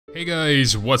Hey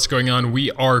guys, what's going on?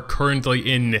 We are currently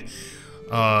in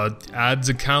ads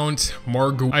account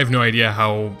Marg. I have no idea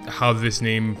how this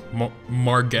name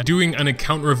Marg doing an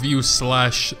account review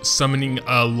slash summoning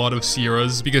a lot of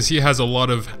Sierras because he has a lot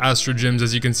of astrogems,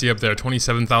 as you can see up there,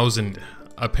 27,000.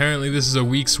 Apparently this is a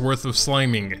week's worth of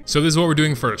sliming. So this is what we're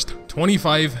doing first.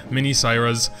 25 mini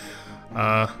Seiras.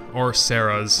 Or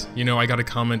Sarah's. You know, I got a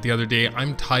comment the other day,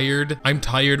 I'm tired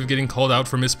of getting called out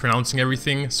for mispronouncing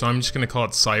everything, so I'm just gonna call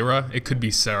it Seira. It could be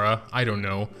Sarah, I don't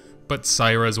know, but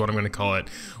Seira is what I'm gonna call it.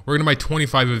 We're gonna buy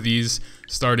 25 of these,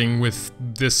 starting with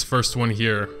this first one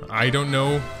here. I don't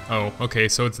know. Oh, okay,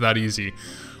 so it's that easy.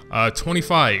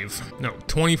 25. No,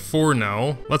 24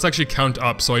 now. Let's actually count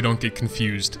up so I don't get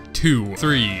confused. 2,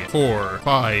 3, 4,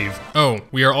 5. Oh,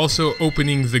 we are also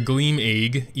opening the Gleam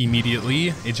egg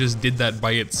immediately. It just did that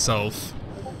by itself.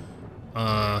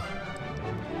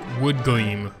 Wood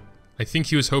Gleam. I think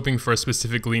he was hoping for a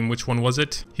specific gleam. Which one was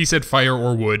it? He said fire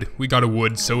or wood. We got a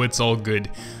wood, so it's all good.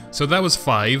 So that was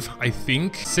 5, I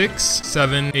think. 6,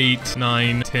 7, 8,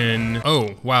 9, 10.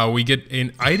 Oh, wow, we get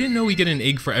an... I didn't know we get an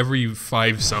egg for every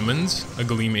 5 summons. A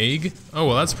gleam egg. Oh,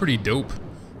 well, that's pretty dope.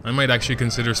 I might actually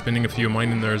consider spinning a few of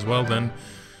mine in there as well, then.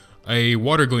 A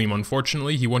water gleam,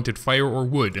 unfortunately. He wanted fire or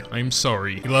wood. I'm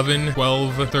sorry. 11,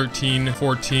 12, 13,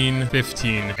 14,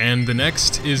 15. And the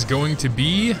next is going to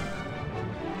be...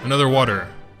 another water.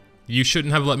 You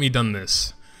shouldn't have let me done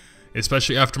this.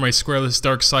 Especially after my squareless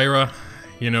Dark Seira.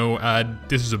 You know,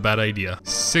 this is a bad idea.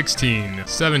 16,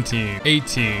 17,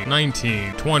 18,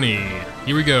 19, 20.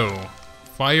 Here we go.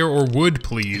 Fire or wood,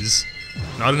 please.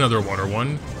 Not another water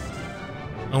one.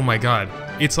 Oh my god.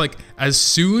 It's like, as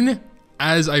soon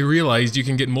as I realized you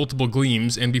can get multiple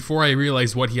gleams, and before I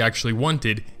realized what he actually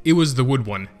wanted, it was the wood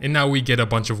one. And now we get a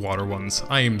bunch of water ones.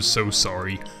 I am so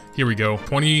sorry. Here we go.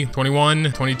 20,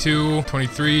 21, 22,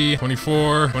 23,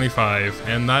 24, 25.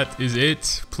 And that is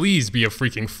it. Please be a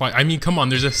freaking fight. I mean, come on.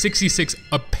 There's a 66,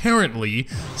 apparently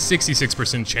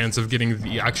 66% chance of getting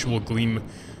the actual gleam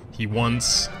he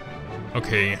wants.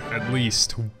 Okay, at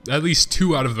least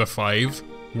 2 out of the 5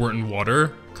 weren't in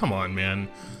water. Come on, man.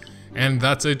 And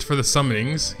that's it for the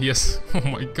summonings. Yes. Oh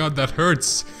my god, that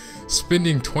hurts.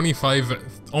 Spending 25,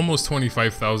 almost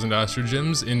 25,000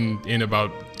 astrogems in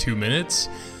about 2 minutes.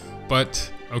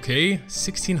 But, okay,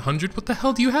 1,600? What the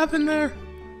hell do you have in there?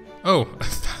 Oh,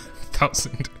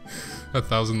 1,000.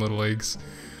 1,000 little eggs.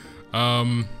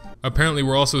 Apparently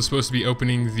we're also supposed to be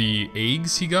opening the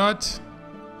eggs he got.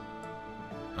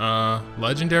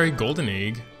 Legendary golden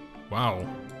egg. Wow.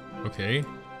 Okay.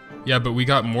 Yeah, but we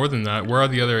got more than that. Where are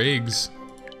the other eggs?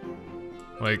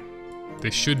 Like, they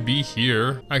should be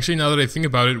here. Actually, now that I think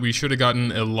about it, we should have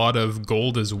gotten a lot of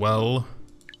gold as well.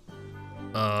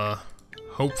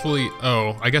 Hopefully...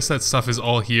 oh, I guess that stuff is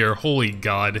all here. Holy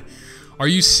god. Are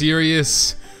you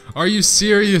serious? Are you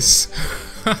serious?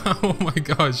 Oh my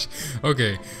gosh.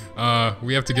 Okay,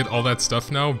 we have to get all that stuff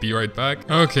now. Be right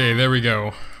back. Okay, there we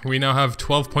go. We now have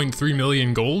 12.3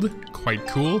 million gold. Quite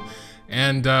cool.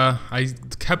 And, I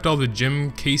kept all the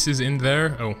gem cases in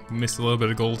there. Oh, missed a little bit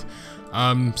of gold.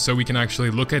 So we can actually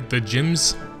look at the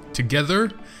gems together.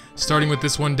 Starting with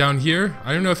this one down here.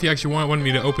 I don't know if he actually wanted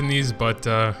me to open these, but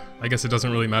I guess it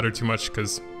doesn't really matter too much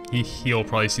because he'll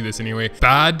probably see this anyway.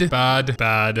 Bad, bad,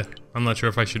 bad. I'm not sure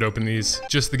if I should open these.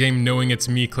 Just the game knowing it's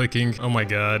me clicking. Oh my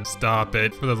god, stop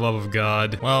it. For the love of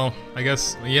god. Well, I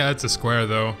guess, yeah, it's a square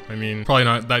though. I mean, probably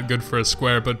not that good for a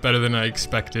square, but better than I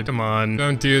expected. Come on,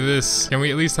 don't do this. Can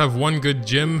we at least have one good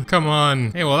gem? Come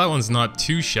on. Hey, well, that one's not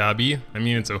too shabby. I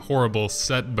mean, it's a horrible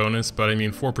set bonus, but I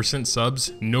mean, 4%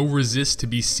 subs, no resist to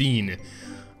be seen.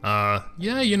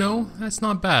 Yeah, you know, that's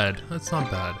not bad. That's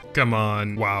not bad. Come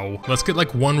on. Wow. Let's get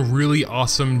like one really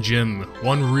awesome gem.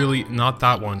 One really, not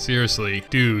that one. Seriously.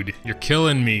 Dude, you're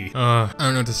killing me. I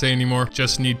don't know what to say anymore.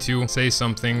 Just need to say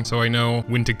something so I know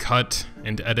when to cut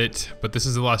and edit. But this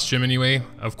is the last gem anyway.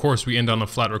 Of course, we end on a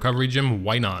flat recovery gem.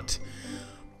 Why not?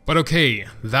 But okay,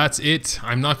 that's it.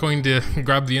 I'm not going to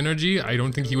grab the energy. I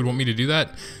don't think he would want me to do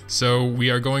that. So we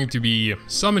are going to be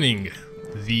summoning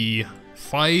the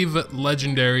 5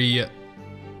 legendary...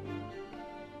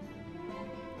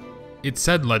 It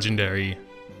said legendary.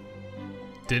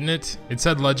 Didn't it? It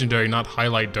said legendary, not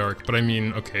highlight dark, but I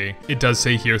mean, okay. It does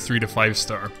say here 3 to 5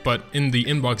 star, but in the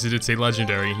inbox it did say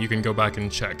legendary. You can go back and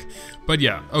check. But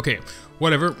yeah, okay.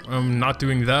 Whatever, I'm not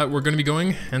doing that. We're gonna be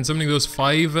going and summoning those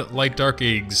 5 light dark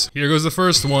eggs. Here goes the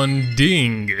first one.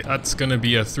 Ding! That's gonna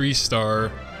be a 3-star.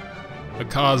 A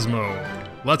Cosmo.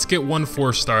 Let's get 1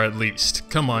 4-star at least.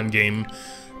 Come on, game.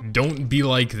 Don't be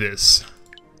like this.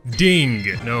 Ding!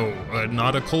 No,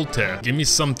 not a Colte. Give me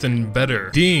something better.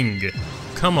 Ding!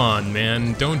 Come on,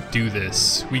 man, don't do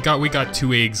this. We got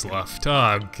 2 eggs left.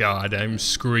 Oh god, I'm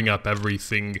screwing up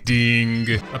everything. Ding.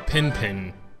 A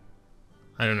pin.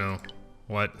 I don't know.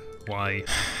 What? Why?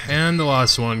 And the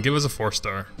last one, give us a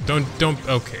 4-star.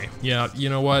 Okay. Yeah, you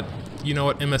know what?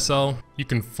 MSL? You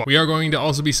can We are going to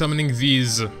also be summoning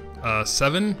these,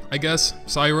 7, I guess,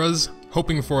 Seiras,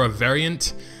 hoping for a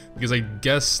variant, because I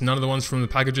guess none of the ones from the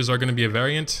packages are going to be a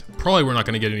variant. Probably we're not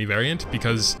going to get any variant,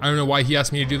 because I don't know why he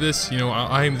asked me to do this. You know,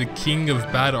 I am the king of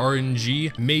bad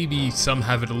RNG. Maybe some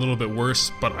have it a little bit worse,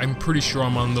 but I'm pretty sure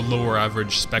I'm on the lower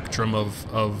average spectrum of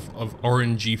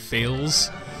RNG fails,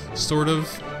 sort of.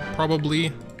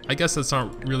 Probably. I guess that's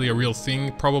not really a real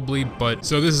thing, probably, but...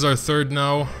 So this is our 3rd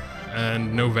now,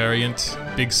 and no variant.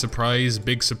 Big surprise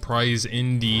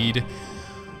indeed.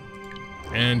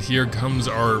 And here comes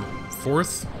our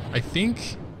 4th, I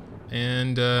think,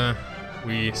 and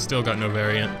we still got no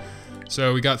variant.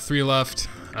 So we got 3 left.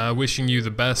 Wishing you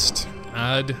the best.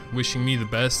 Wishing me the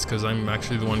best, because I'm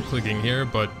actually the one clicking here,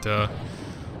 but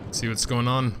let's see what's going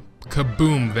on.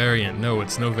 Kaboom, variant. No,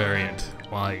 it's no variant.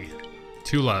 Why?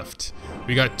 2 left.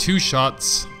 We got 2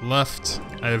 shots left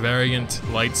at a variant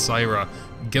Light Seira.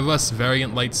 Give us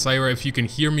variant Light Seira if you can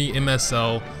hear me,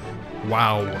 MSL.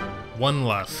 Wow. 1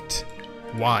 left.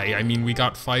 Why? I mean, we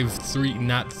got 5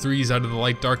 nat 3s out of the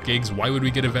light dark eggs. Why would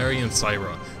we get a variant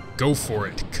Seira? Go for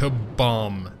it.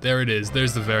 Kabomb. There it is.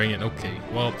 There's the variant. Okay.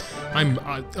 Well,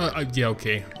 yeah,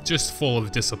 okay. Just full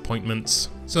of disappointments.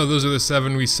 So those are the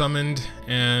 7 we summoned,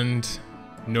 and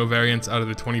no variants out of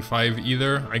the 25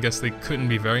 either. I guess they couldn't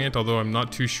be variant, although I'm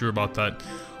not too sure about that.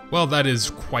 Well, that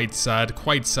is quite sad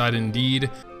indeed.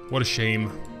 What a shame.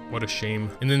 What a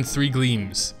shame. And then 3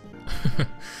 gleams.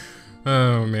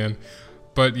 Oh man.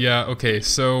 But yeah, okay,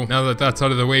 so now that that's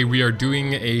out of the way, we are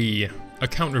doing a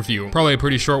account review. Probably a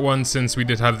pretty short one, since we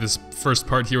did have this first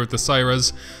part here with the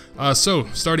Seiras. So,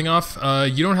 starting off,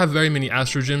 you don't have very many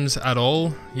astrogems at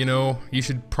all. You know, you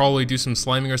should probably do some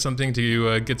sliming or something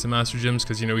to get some astrogems,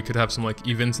 because, you know, we could have some, like,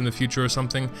 events in the future or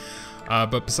something.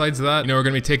 But besides that, you know, we're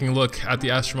going to be taking a look at the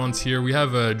Astromons here. We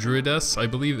have a Druidess, I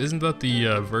believe. Isn't that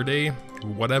the Verde?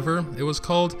 Whatever it was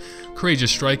called. Courageous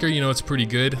Striker, you know, it's pretty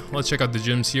good. Let's check out the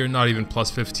gems here. Not even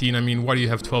plus 15. I mean, why do you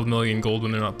have 12 million gold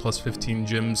when they're not plus 15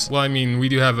 gems? Well, I mean, we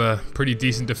do have a pretty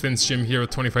decent defense gem here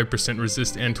with 25%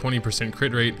 resist and 20%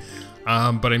 crit rate.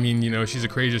 But I mean, you know, she's a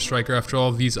Courageous Striker after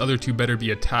all. These other 2 better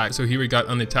be attack. So here we got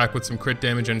an attack with some crit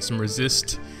damage and some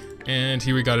resist. And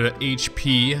here we got an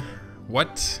HP.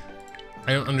 What?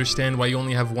 I don't understand why you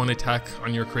only have 1 attack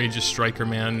on your Courageous Striker,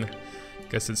 man.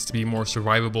 Guess it's to be more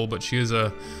survivable, but she is a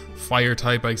fire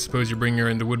type. I suppose you bring her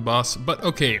into Wood Boss. But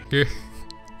okay,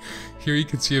 here you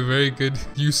can see a very good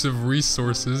use of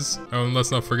resources. Oh, and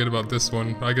let's not forget about this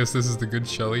one. I guess this is the good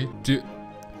Shelly.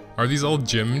 Are these all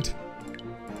gemmed?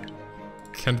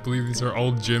 Can't believe these are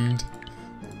all gemmed.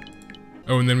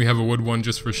 Oh, and then we have a wood one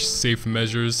just for safe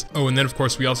measures. Oh, and then of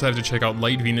course we also have to check out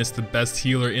Light Venus, the best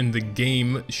healer in the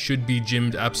game. Should be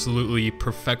gemmed absolutely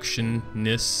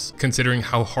perfectionness, considering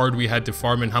how hard we had to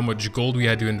farm and how much gold we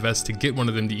had to invest to get one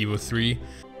of them to Evo 3.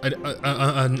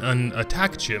 An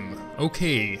attack gem.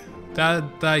 Okay.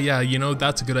 Yeah, you know,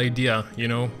 that's a good idea, you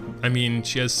know? I mean,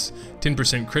 she has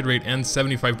 10% crit rate and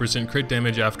 75% crit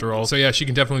damage after all. So yeah, she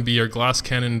can definitely be your glass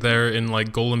cannon there in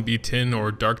like Golem B10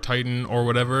 or Dark Titan or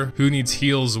whatever. Who needs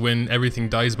heals when everything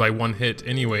dies by 1 hit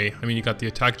anyway? I mean, you got the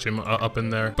attack gem up in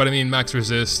there. But I mean, max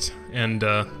resist, and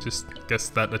just guess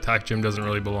that attack gem doesn't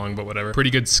really belong, but whatever.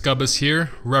 Pretty good Scubbus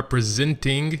here,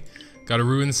 representing. Got a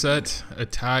Ruin set,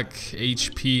 attack,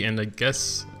 HP, and I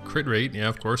guess crit rate, yeah,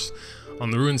 of course. On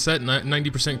the Ruin set,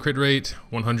 90% crit rate,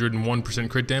 101%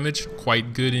 crit damage,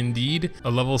 quite good indeed.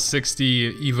 A level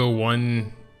 60 Evo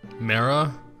 1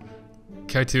 Mara.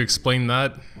 Care to explain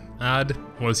that ad?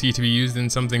 Was he to be used in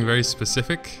something very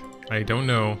specific? I don't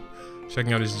know.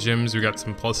 Checking out his gems, we got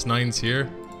some +9s here.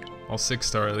 All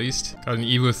 6-star at least. Got an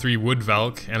Evo 3 Wood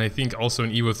Valk, and I think also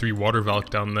an Evo 3 Water Valk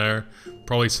down there.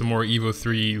 Probably some more Evo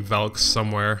 3 Valks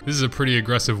somewhere. This is a pretty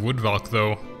aggressive Wood Valk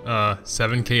though.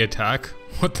 7k attack?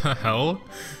 What the hell?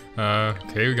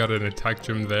 Okay, we got an attack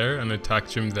gem there, an attack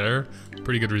gem there.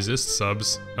 Pretty good resist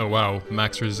subs. Oh wow,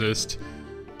 max resist.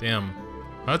 Damn.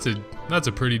 That's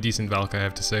a pretty decent Valk, I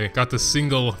have to say. Got the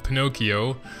single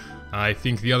Pinocchio. I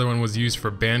think the other one was used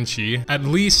for Banshee. At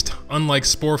least, unlike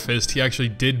Sporefist, he actually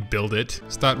did build it.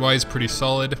 Stat-wise, pretty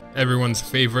solid. Everyone's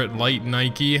favorite Light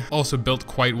Nike. Also built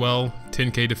quite well.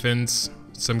 10k defense.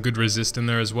 Some good resist in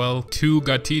there as well. 2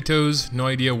 Gatitos, no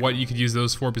idea what you could use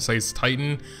those for besides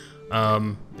Titan.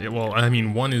 Well, I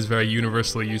mean, 1 is very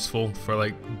universally useful for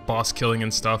like boss killing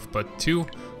and stuff, but 2,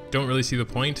 don't really see the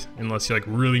point unless you like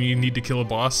really need to kill a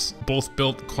boss. Both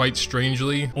built quite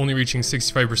strangely, only reaching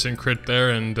 65% crit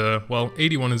there, and well,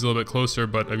 81 is a little bit closer,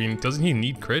 but I mean, doesn't he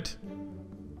need crit?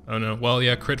 Oh no, well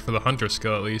yeah, crit for the hunter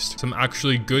skill at least. Some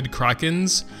actually good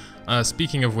Krakens.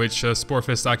 Speaking of which,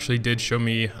 Sporefist actually did show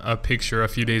me a picture a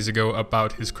few days ago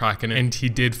about his Kraken, and he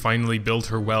did finally build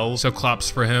her well, so claps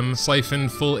for him. Siphon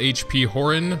full HP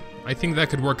Horin. I think that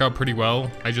could work out pretty well.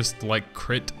 I just like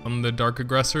crit on the Dark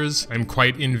Aggressors. I'm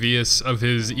quite envious of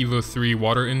his Evo 3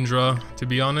 Water Indra, to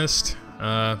be honest.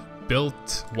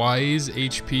 Built, wise,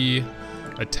 HP,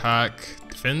 attack,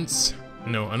 defense?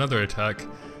 No, another attack.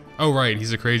 Oh right,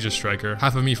 he's a Courageous Striker.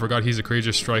 Half of me forgot he's a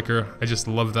Courageous Striker. I just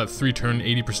love that 3-turn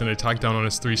 80% attack down on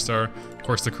his 3-star. Of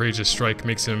course the Courageous Strike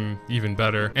makes him even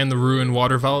better. And the Ruin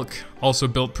Water Valk, also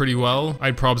built pretty well.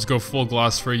 I'd probs go full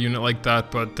glass for a unit like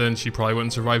that, but then she probably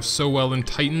wouldn't survive so well in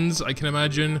Titans, I can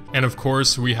imagine. And of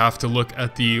course, we have to look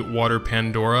at the Water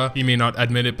Pandora. You may not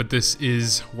admit it, but this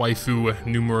is waifu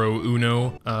numero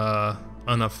uno.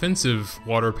 An offensive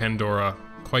Water Pandora.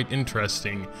 Quite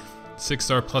interesting.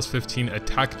 6-star plus 15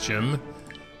 attack gem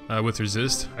with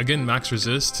resist. Again, max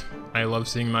resist. I love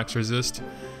seeing max resist.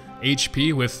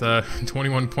 HP with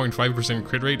 21.5%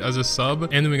 crit rate as a sub.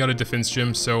 And then we got a defense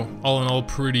gem, so all in all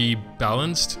pretty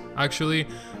balanced, actually.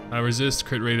 Resist,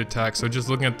 crit rate, attack. So just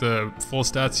looking at the full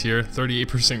stats here,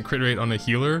 38% crit rate on a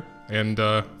healer and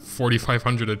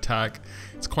 4,500 attack.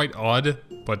 It's quite odd,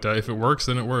 but if it works,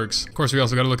 then it works. Of course, we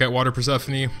also got to look at Water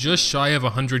Persephone. Just shy of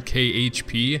 100k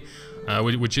HP.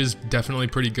 Which is definitely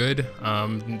pretty good.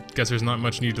 Guess there's not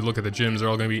much need to look at the gyms. They're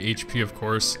all going to be HP, of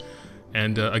course.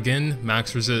 And again,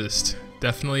 max resist.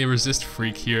 Definitely a resist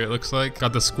freak here, it looks like.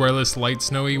 Got the squareless Light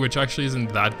Snowy, which actually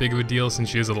isn't that big of a deal since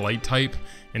she is a light type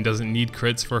and doesn't need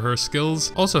crits for her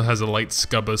skills. Also has a Light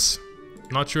Scubbus.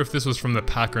 Not sure if this was from the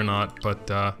pack or not,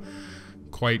 but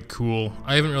quite cool.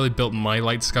 I haven't really built my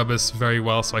Light Scubbus very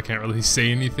well, so I can't really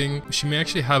say anything. She may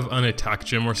actually have an attack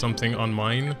gem or something on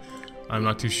mine. I'm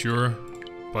not too sure,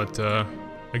 but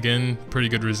again, pretty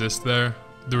good resist there.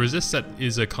 The resist set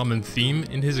is a common theme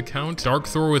in his account. Dark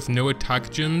Thor with no attack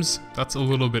gems, that's a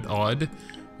little bit odd.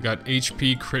 We got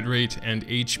HP, crit rate, and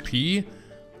HP.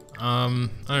 I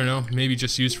don't know, maybe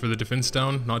just used for the defense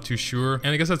down, not too sure. And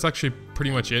I guess that's actually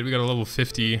pretty much it. We got a level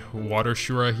 50 Water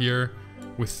Shura here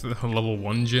with a level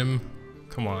 1 gem.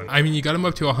 Come on. I mean, you got him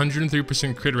up to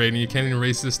 103% crit rate and you can't even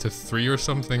raise this to 3 or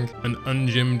something. An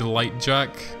ungemmed Light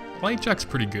Jack. Light Jack's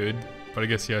pretty good, but I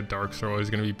guess yeah, Darks are always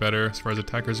going to be better as far as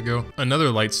attackers go. Another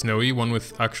Light Snowy, one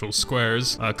with actual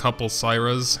squares. A couple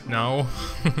Sairas now.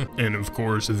 And of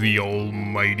course, the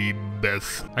almighty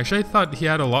Beth. Actually, I thought he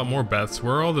had a lot more Beths.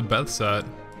 Where are all the Beths at?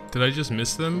 Did I just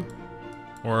miss them?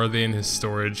 Or are they in his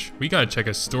storage? We gotta check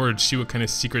his storage, see what kind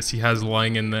of secrets he has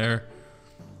lying in there.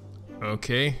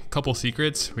 Okay, couple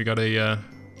secrets. We got a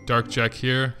Dark Jack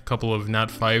here. Couple of Nat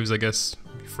 5s, I guess,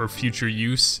 for future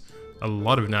use. A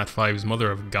lot of Nat 5s, mother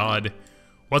of God.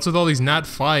 What's with all these Nat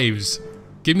 5s?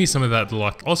 Give me some of that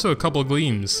luck. Also a couple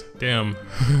gleams. Damn.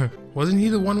 Wasn't he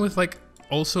the one with like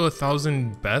also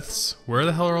 1,000 Beths? Where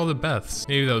the hell are all the Beths?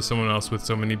 Maybe that was someone else with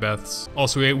so many Beths.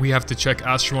 Also, we have to check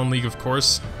Astromon League, of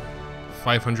course.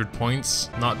 500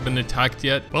 points. Not been attacked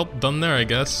yet. Well, done there, I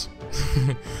guess.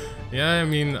 Yeah, I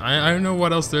mean, I don't know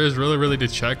what else there is really to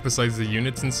check besides the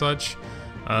units and such.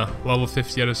 Level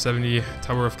 50 out of 70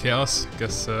 Tower of Chaos.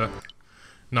 Guess,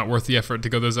 not worth the effort to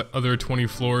go those other 20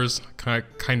 floors.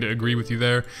 Kinda agree with you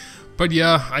there. But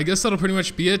yeah, I guess that'll pretty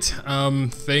much be it.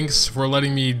 Thanks for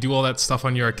letting me do all that stuff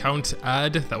on your account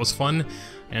ad. That was fun.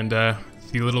 And the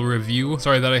little review.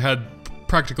 Sorry that I had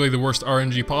practically the worst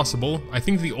RNG possible. I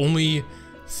think the only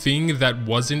thing that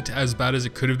wasn't as bad as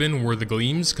it could have been were the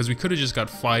gleams, because we could have just got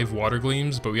 5 water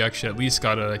gleams, but we actually at least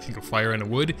got I think a fire and a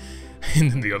wood.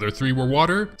 And then the other 3 were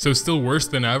water. So still worse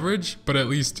than average, but at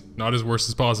least not as worse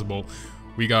as possible.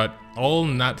 We got all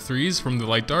Nat 3s from the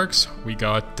Light Darks, we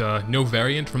got no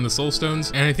variant from the Soulstones,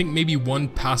 and I think maybe 1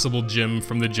 passable gem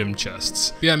from the gem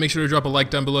chests. But yeah, make sure to drop a like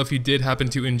down below if you did happen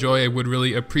to enjoy, I would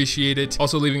really appreciate it.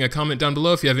 Also leaving a comment down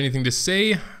below if you have anything to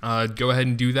say, go ahead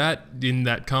and do that in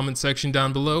that comment section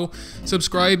down below.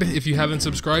 Subscribe if you haven't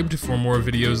subscribed for more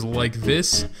videos like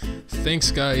this.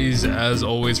 Thanks guys, as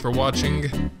always, for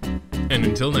watching, and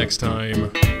until next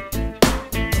time.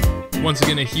 Once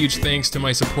again, a huge thanks to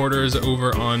my supporters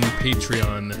over on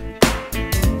Patreon.